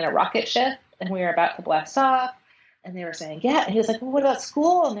going in a rocket ship and we were about to blast off. And they were saying, yeah. And he was like, well, what about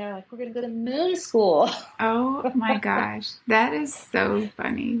school? And they're like, we're going to go to moon school. Oh my gosh. That is so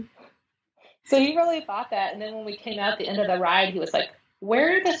funny. So he really thought that. And then when we came out at the end of the ride, he was like,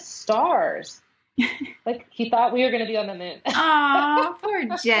 where are the stars? Like he thought we were going to be on the moon. Aw, poor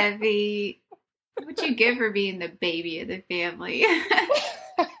Jeffy. What you give for being the baby of the family.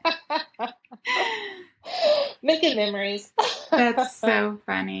 Making memories. That's so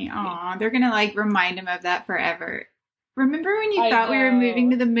funny. Aw, they're going to like remind him of that forever. Remember when you thought we were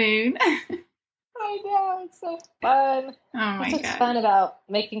moving to the moon? I know. It's so fun. Oh my God. It's what's fun about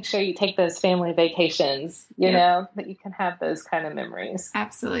making sure you take those family vacations, you know, that you can have those kind of memories.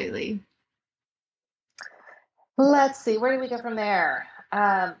 Absolutely. Let's see. Where do we go from there?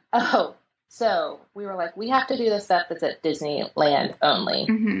 So we were like, we have to do the stuff that's at Disneyland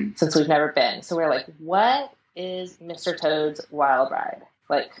only since we've never been. So we're like, what is Mr. Toad's Wild Ride?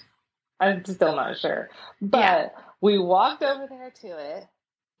 Like, I'm still not sure. But we walked over there to it.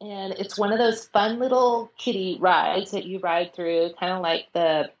 And it's one of those fun little kiddie rides that you ride through, kind of like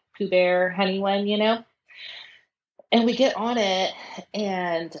the Pooh Bear Honey one, you know? And we get on it,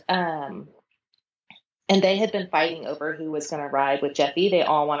 and they had been fighting over who was going to ride with Jeffy. They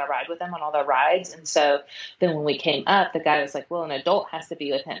all want to ride with them on all the rides. And so then when we came up, the guy was like, well, an adult has to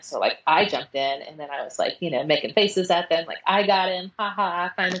be with him. So like I jumped in, and then I was like, you know, making faces at them. Like, I got him. Ha ha.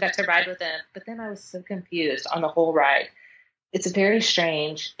 I finally got to ride with him. But then I was so confused on the whole ride. It's very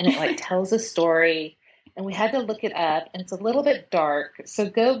strange, and it like tells a story, and we had to look it up, and it's a little bit dark. So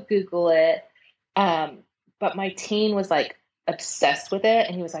go Google it. But my teen was like obsessed with it.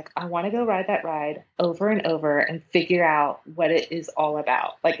 And he was like, I want to go ride that ride over and over and figure out what it is all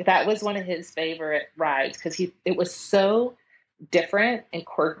about. Like that was one of his favorite rides. Cause it was so different and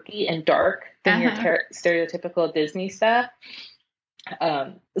quirky and dark than your stereotypical Disney stuff.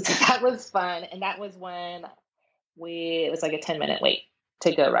 So that was fun. And that was when it was like a 10-minute wait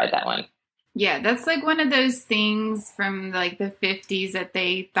to go ride that one. Yeah, that's like one of those things from like the 50s that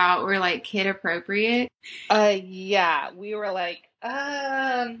they thought were like kid appropriate. Yeah, we were like,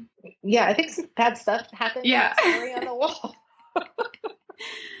 I think some bad stuff happened. Yeah. Story on the wall.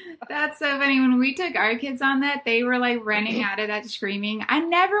 That's so funny. When we took our kids on that, they were like running out of that screaming, I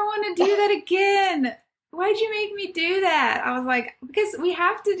never want to do that again. Why'd you make me do that? I was like, because we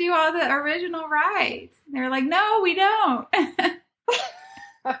have to do all the original rides. They were like, no, we don't.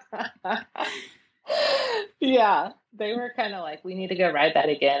 Yeah, they were kind of like, we need to go ride that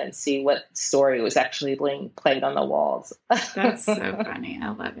again and see what story was actually being played on the walls. That's so funny. I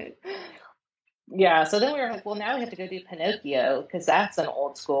love it. Yeah, so then we were like, well, now we have to go do Pinocchio because that's an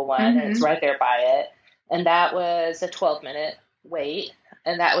old school one and it's right there by it. And that was a 12-minute wait.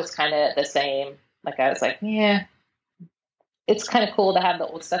 And that was kind of the same. Like, I was like, yeah, it's kind of cool to have the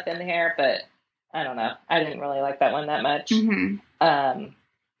old stuff in there, but I don't know. I didn't really like that one that much.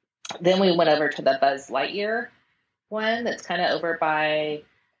 Then we went over to the Buzz Lightyear one that's kind of over by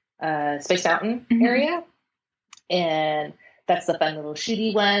Space Mountain area. And that's the fun little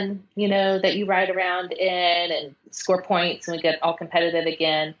shooty one, that you ride around in and score points and we get all competitive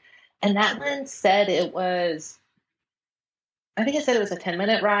again. And that one said I think it said it was a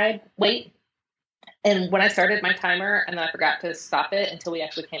 10-minute wait. And when I started my timer and then I forgot to stop it until we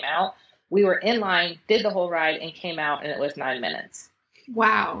actually came out, we were in line, did the whole ride and came out and it was 9 minutes.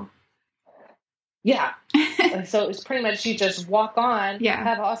 Wow. Yeah. So it was pretty much you just walk on,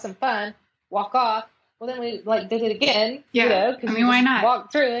 have awesome fun, walk off. Well, then we did it again. Yeah. Why not?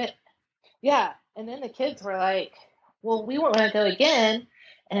 Walk through it. Yeah. And then the kids were like, well, we want to go again.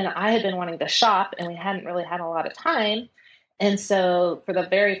 And I had been wanting to shop and we hadn't really had a lot of time. And so for the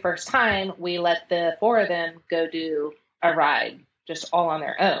very first time, we let the 4 of them go do a ride just all on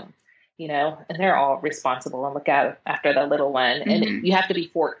their own, and they're all responsible and look out after the little one. Mm-hmm. And you have to be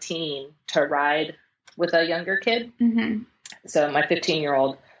 14 to ride with a younger kid. Mm-hmm. So my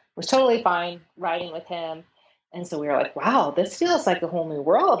 15-year-old was totally fine riding with him. And so we were like, wow, this feels like a whole new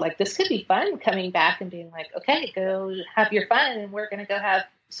world. Like this could be fun coming back and being like, okay, go have your fun. And we're going to go have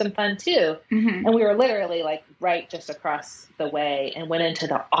some fun too. Mm-hmm. And we were literally right just across the way and went into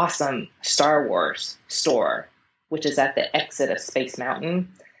the awesome Star Wars store, which is at the exit of Space Mountain.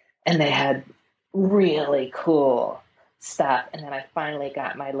 And they had really cool stuff. And then I finally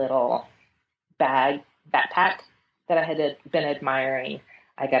got my little backpack that I had been admiring.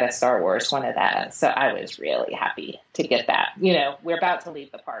 I got a Star Wars one of that. So I was really happy to get that. We're about to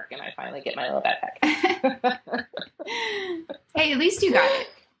leave the park and I finally get my little backpack. Hey, at least you got it.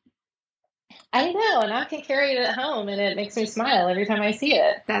 I know. And I can carry it at home and it makes me smile every time I see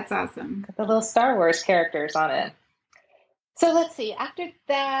it. That's awesome. Got the little Star Wars characters on it. So let's see. After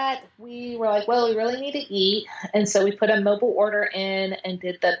that, we were like, well, we really need to eat. And so we put a mobile order in and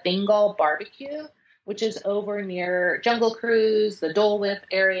did the Bengal barbecue, which is over near Jungle Cruise, the Dole Whip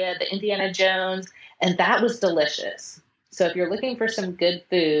area, the Indiana Jones. And that was delicious. So if you're looking for some good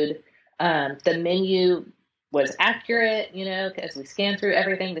food, the menu was accurate, as we scanned through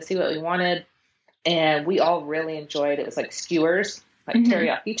everything to see what we wanted. And we all really enjoyed it. It was like skewers, mm-hmm.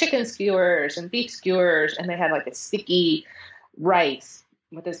 teriyaki chicken skewers and beef skewers. And they had a sticky rice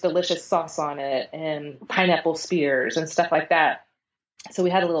with this delicious sauce on it and pineapple spears and stuff like that. So we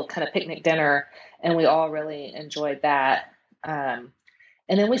had a little kind of picnic dinner and we all really enjoyed that. And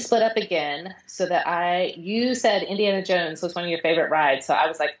then we split up again so that you said Indiana Jones was one of your favorite rides. So I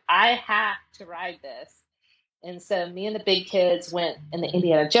was like, I have to ride this. And so me and the big kids went in the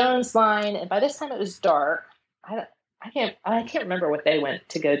Indiana Jones line. And by this time it was dark. I can't remember what they went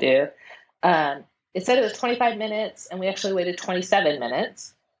to go do. It said it was 25 minutes and we actually waited 27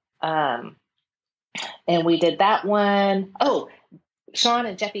 minutes. And we did that one. Oh, Sean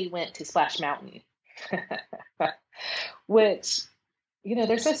and Jeffy went to Splash Mountain, which,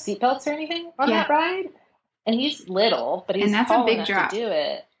 there's no seatbelts or anything on that ride. And he's little, but he's tall enough to do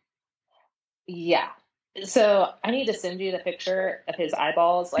it. Yeah. So I need to send you the picture of his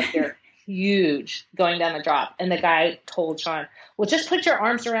eyeballs. They're huge going down the drop. And the guy told Sean, well, just put your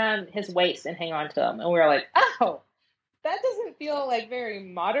arms around his waist and hang on to him. And we were like, oh, that doesn't feel very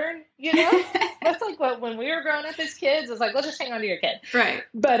modern, That's when we were growing up as kids, it's let's just hang on to your kid. Right.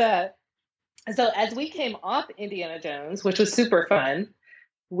 But, so as we came off Indiana Jones, which was super fun,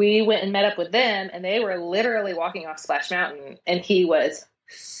 we went and met up with them and they were literally walking off Splash Mountain and he was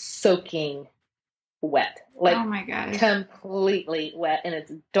soaking wet, oh my gosh, completely wet, and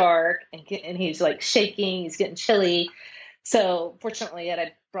it's dark and he's shaking, he's getting chilly. So fortunately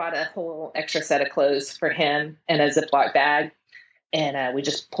I brought a whole extra set of clothes for him and a Ziploc bag. And we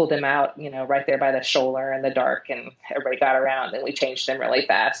just pulled him out, right there by the shoulder in the dark, and everybody got around and we changed him really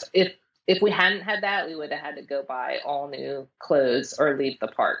fast. If we hadn't had that, we would have had to go buy all new clothes or leave the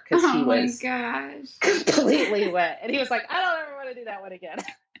park because he was completely wet. And he was like, I don't ever want to do that one again.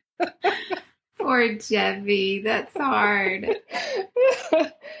 Poor Jeffy. That's hard.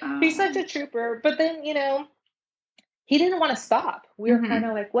 He's such a trooper. But then, he didn't want to stop. We were kind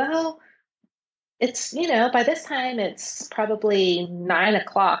of like, well, it's, by this time it's probably 9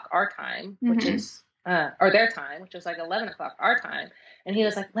 o'clock our time, which is, or their time, which is 11 o'clock our time. And he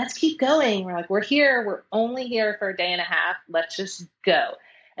was like, let's keep going. We're like, we're here. We're only here for a day and a half. Let's just go.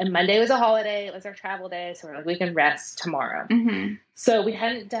 And Monday was a holiday. It was our travel day. So we're like, we can rest tomorrow. Mm-hmm. So we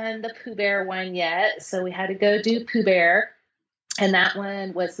hadn't done the Pooh Bear one yet. So we had to go do Pooh Bear. And that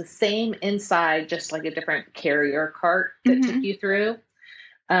one was the same inside, just a different carrier cart that took you through.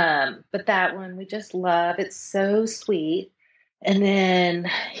 But that one we just love. It's so sweet. And then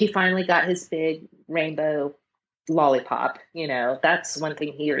he finally got his big rainbow lollipop. That's one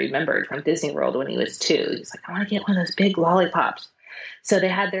thing he remembered from Disney World when he was 2. He's like, I want to get one of those big lollipops. So they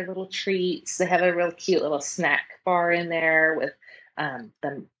had their little treats. They have a real cute little snack bar in there with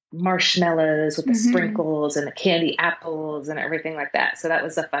the marshmallows with the sprinkles and the candy apples and everything like that. So that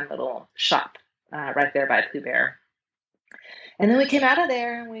was a fun little shop right there by Pooh Bear. And then we came out of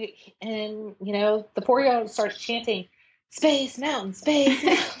there and the 4-year-old starts chanting, Space Mountain, Space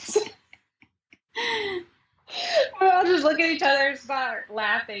Mountain. We all just look at each other, start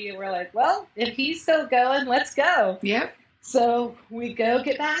laughing, and we're like, well, if he's still going, let's go. Yep. So we go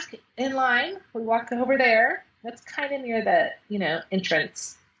get back in line. We walk over there. That's kind of near the,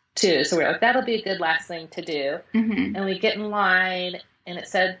 entrance too. So we're like, that'll be a good last thing to do. And we get in line and it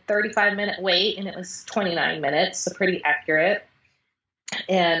said 35-minute wait and it was 29 minutes. So pretty accurate.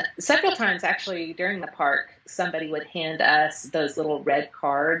 And several times actually during the park, somebody would hand us those little red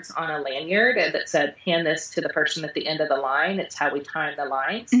cards on a lanyard that said, hand this to the person at the end of the line. It's how we time the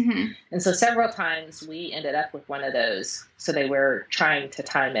lines. And so several times we ended up with one of those. So they were trying to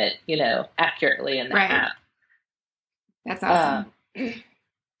time it, accurately in the app. That's awesome.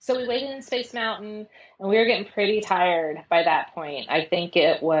 So we waited in Space Mountain and we were getting pretty tired by that point. I think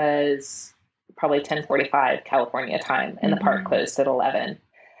it was probably 10:45 California time and the park closed at 11.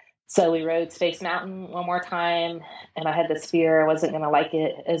 So we rode Space Mountain one more time and I had this fear I wasn't going to like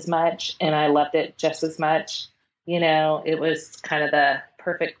it as much and I loved it just as much. It was kind of the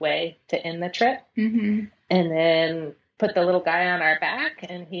perfect way to end the trip. And then put the little guy on our back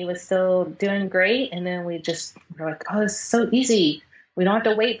and he was still doing great. And then we were like, oh, this is so easy. We don't have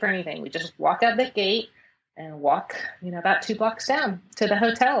to wait for anything. We just walk out the gate and walk, about 2 blocks down to the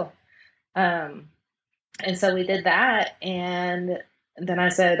hotel. And so we did that. And then I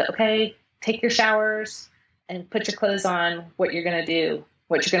said, okay, take your showers and put your clothes on, what you're going to do,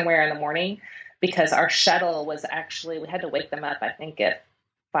 what you're going to wear in the morning, because our shuttle was actually, we had to wake them up, I think at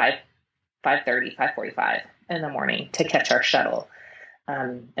 5:30, 5:45 in the morning to catch our shuttle,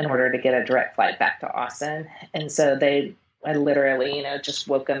 in order to get a direct flight back to Austin. And so I literally, just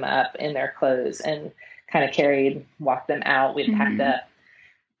woke them up in their clothes and kind of walked them out. We'd packed up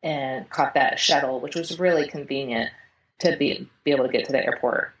and caught that shuttle, which was really convenient to be able to get to the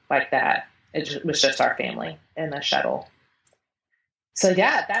airport like that. It was just our family in the shuttle. So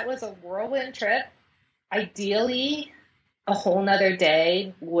yeah, that was a whirlwind trip. Ideally, a whole nother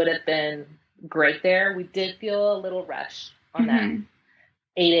day would have been great there. We did feel a little rush on that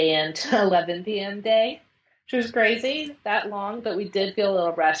 8 a.m. to 11 p.m. day, which was crazy, that long, but we did feel a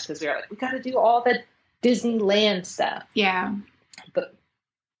little rushed because we were like, we got to do all the Disneyland stuff. Yeah. But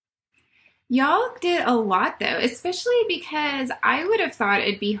y'all did a lot, though, especially because I would have thought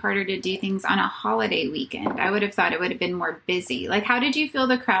it'd be harder to do things on a holiday weekend. I would have thought it would have been more busy. Like, how did you feel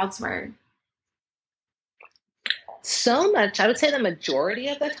the crowds were? So much. I would say the majority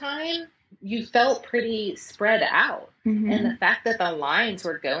of the time, you felt pretty spread out. And the fact that the lines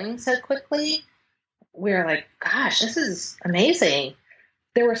were going so quickly, we were like, gosh, this is amazing.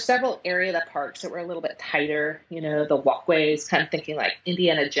 There were several area of the parks that were a little bit tighter, the walkways, kind of thinking like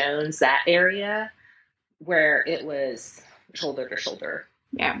Indiana Jones, that area where it was shoulder to shoulder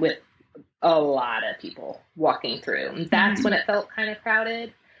with a lot of people walking through. And that's when it felt kind of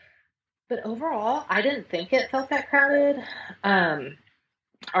crowded. But overall, I didn't think it felt that crowded.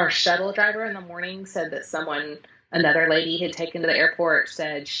 Our shuttle driver in the morning said that another lady had taken to the airport,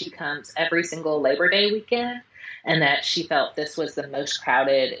 said she comes every single Labor Day weekend and that she felt this was the most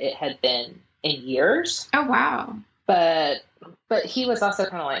crowded it had been in years. Oh, wow. But he was also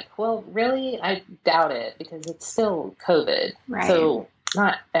kind of like, well, really? I doubt it because it's still COVID. Right. So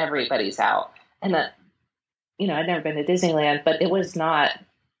not everybody's out. And that, I'd never been to Disneyland, but it was not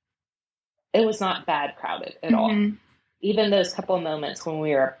bad crowded at all. Even those couple of moments when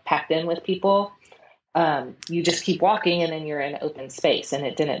we were packed in with people, you just keep walking and then you're in open space, and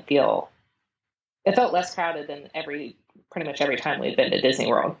it felt less crowded than pretty much every time we'd been to Disney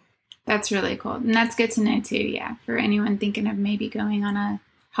World. That's really cool. And that's good to know too. Yeah. For anyone thinking of maybe going on a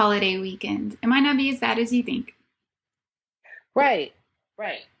holiday weekend, it might not be as bad as you think. Right.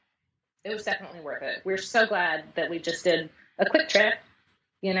 It was definitely worth it. We're so glad that we just did a quick trip,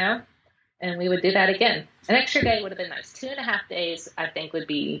 and we would do that again. An extra day would have been nice. 2.5 days, I think, would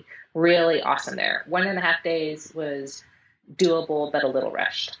be really awesome there. 1.5 days was doable, but a little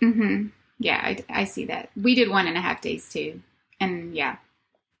rushed. Yeah, I see that. We did 1.5 days too. And yeah,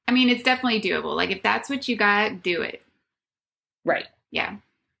 I mean, it's definitely doable. Like, if that's what you got, do it. Right. Yeah.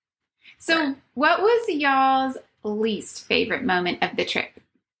 So what was y'all's least favorite moment of the trip?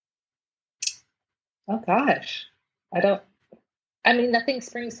 Oh, gosh. Nothing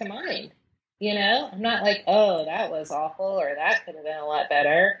springs to mind. I'm not like, oh, that was awful or that could have been a lot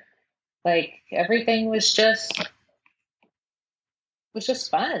better. Like, everything was just was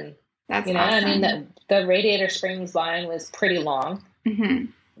just fun. That's awesome. I mean, the Radiator Springs line was pretty long,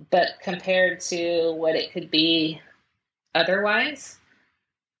 but compared to what it could be otherwise,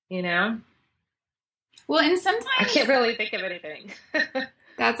 Well, and sometimes I can't really think of anything.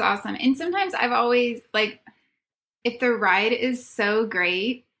 That's awesome. And sometimes I've always, if the ride is so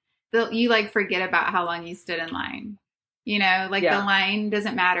great, you forget about how long you stood in line. The line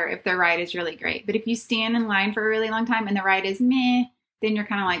doesn't matter if the ride is really great. But if you stand in line for a really long time and the ride is meh, then you're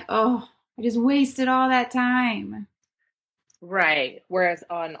kind of like, oh, I just wasted all that time. Right. Whereas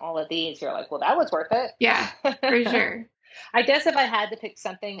on all of these, you're like, well, that was worth it. Yeah, for sure. I guess if I had to pick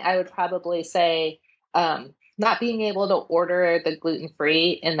something, I would probably say not being able to order the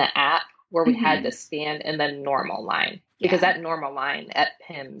gluten-free in the app where we had to stand in the normal line. Because that normal line at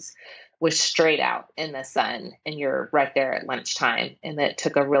PIMS was straight out in the sun and you're right there at lunchtime. And it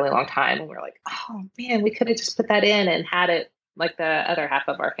took a really long time. And we're like, oh man, we could have just put that in and had it like the other half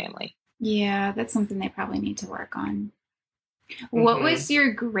of our family. Yeah, that's something they probably need to work on. What was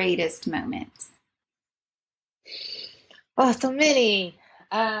your greatest moment? Oh, so many.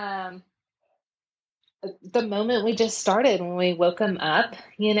 The moment we just started when we woke them up,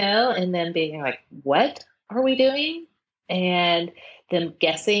 and then being like, what are we doing? And them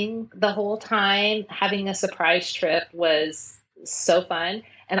guessing the whole time, having a surprise trip was so fun.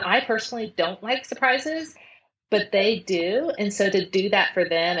 And I personally don't like surprises, but they do. And so to do that for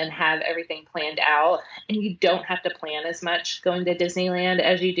them and have everything planned out, and you don't have to plan as much going to Disneyland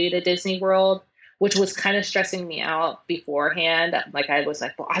as you do to Disney World, which was kind of stressing me out beforehand. I was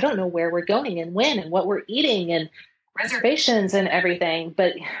like, well, I don't know where we're going and when and what we're eating and reservations and everything.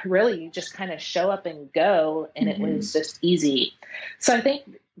 But really, you just kind of show up and go, and it was just easy. So I think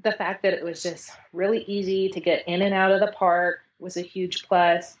the fact that it was just really easy to get in and out of the park was a huge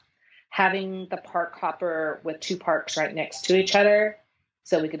plus. Having the park hopper with 2 parks right next to each other,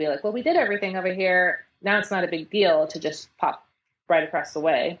 so we could be like, well, we did everything over here. Now it's not a big deal to just pop right across the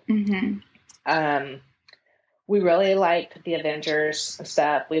way. We really liked the Avengers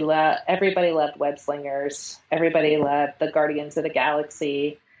stuff. Everybody loved Webslingers. Everybody loved the Guardians of the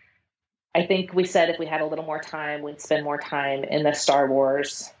Galaxy. I think we said if we had a little more time, we'd spend more time in the Star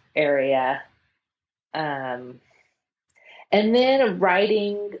Wars area. And then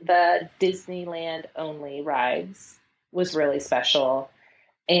riding the Disneyland only rides was really special,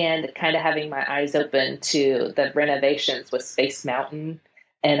 and kind of having my eyes open to the renovations with Space Mountain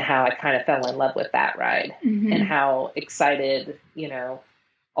and how I kind of fell in love with that ride and how excited,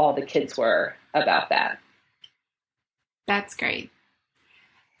 all the kids were about that. That's great.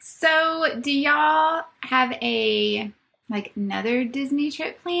 So do y'all have another Disney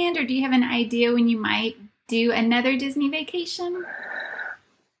trip planned, or do you have an idea when you might do another Disney vacation?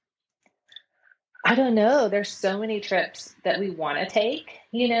 I don't know. There's so many trips that we want to take.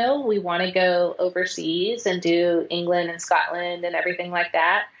 We want to go overseas and do England and Scotland and everything like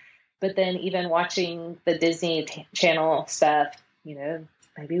that. But then even watching the Disney Channel stuff,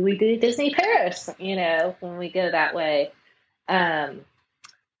 maybe we do Disney Paris, when we go that way.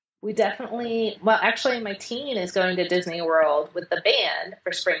 We definitely, actually my teen is going to Disney World with the band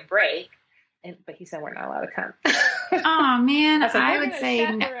for spring break. But he said we're not allowed to come. Oh man, I would say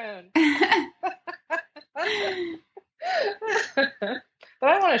no. But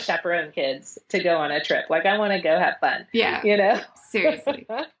I want to chaperone kids to go on a trip. I want to go have fun. Yeah. Seriously.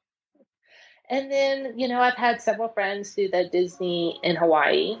 And then, I've had several friends do the Disney in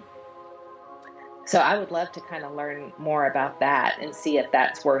Hawaii. So I would love to kind of learn more about that and see if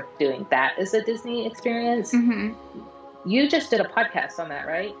that's worth doing that as a Disney experience. You just did a podcast on that,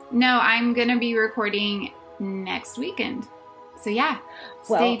 right? No, I'm going to be recording next weekend. So yeah,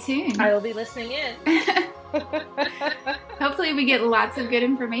 stay tuned. I will be listening in. Hopefully we get lots of good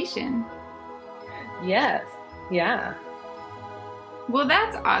information. Yes. Yeah. Well,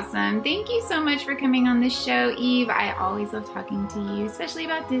 that's awesome. Thank you so much for coming on this show, Eve. I always love talking to you, especially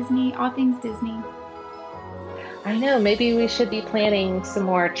about Disney, all things Disney. I know. Maybe we should be planning some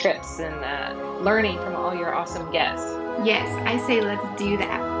more trips and learning from all your awesome guests. Yes, I say let's do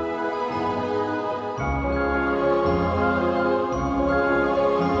that.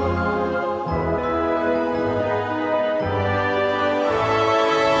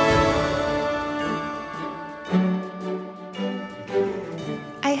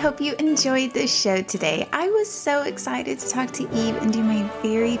 I hope you enjoyed this show today. I was so excited to talk to Eve and do my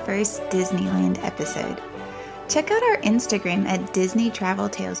very first Disneyland episode. Check out our Instagram at Disney Travel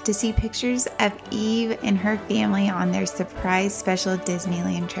Tales to see pictures of Eve and her family on their surprise special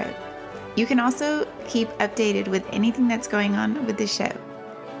Disneyland trip. You can also keep updated with anything that's going on with the show.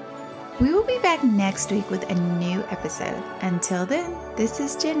 We will be back next week with a new episode. Until then, this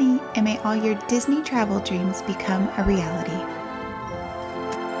is Jenny, and may all your Disney travel dreams become a reality.